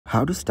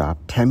How to stop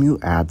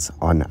Temu ads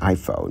on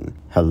iPhone.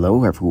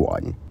 Hello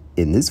everyone.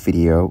 In this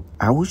video,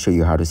 I will show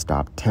you how to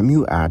stop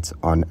Temu ads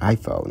on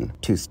iPhone.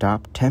 To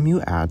stop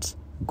Temu ads,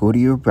 go to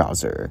your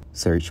browser,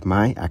 search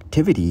My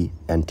Activity,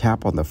 and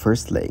tap on the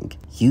first link.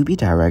 You'll be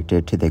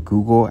directed to the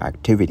Google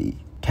Activity.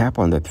 Tap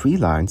on the three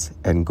lines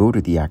and go to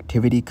the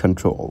Activity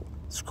Control.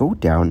 Scroll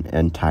down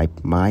and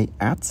type My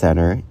Ad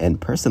Center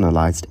and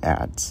Personalized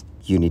Ads.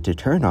 You need to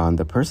turn on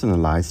the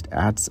Personalized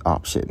Ads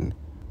option.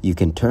 You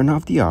can turn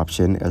off the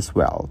option as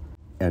well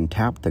and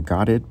tap the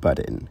Got It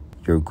button.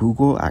 Your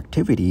Google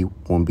Activity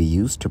won't be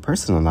used to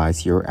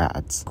personalize your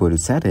ads. Go to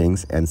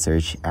Settings and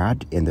search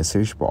Ad in the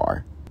search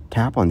bar.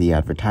 Tap on the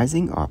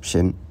Advertising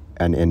option,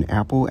 and in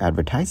Apple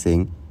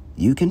Advertising,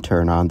 you can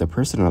turn on the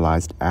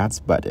Personalized Ads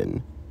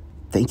button.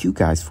 Thank you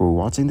guys for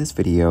watching this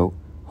video.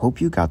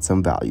 Hope you got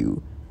some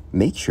value.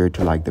 Make sure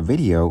to like the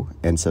video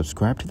and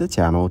subscribe to the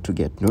channel to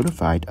get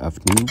notified of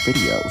new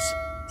videos.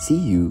 See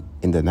you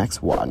in the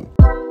next one.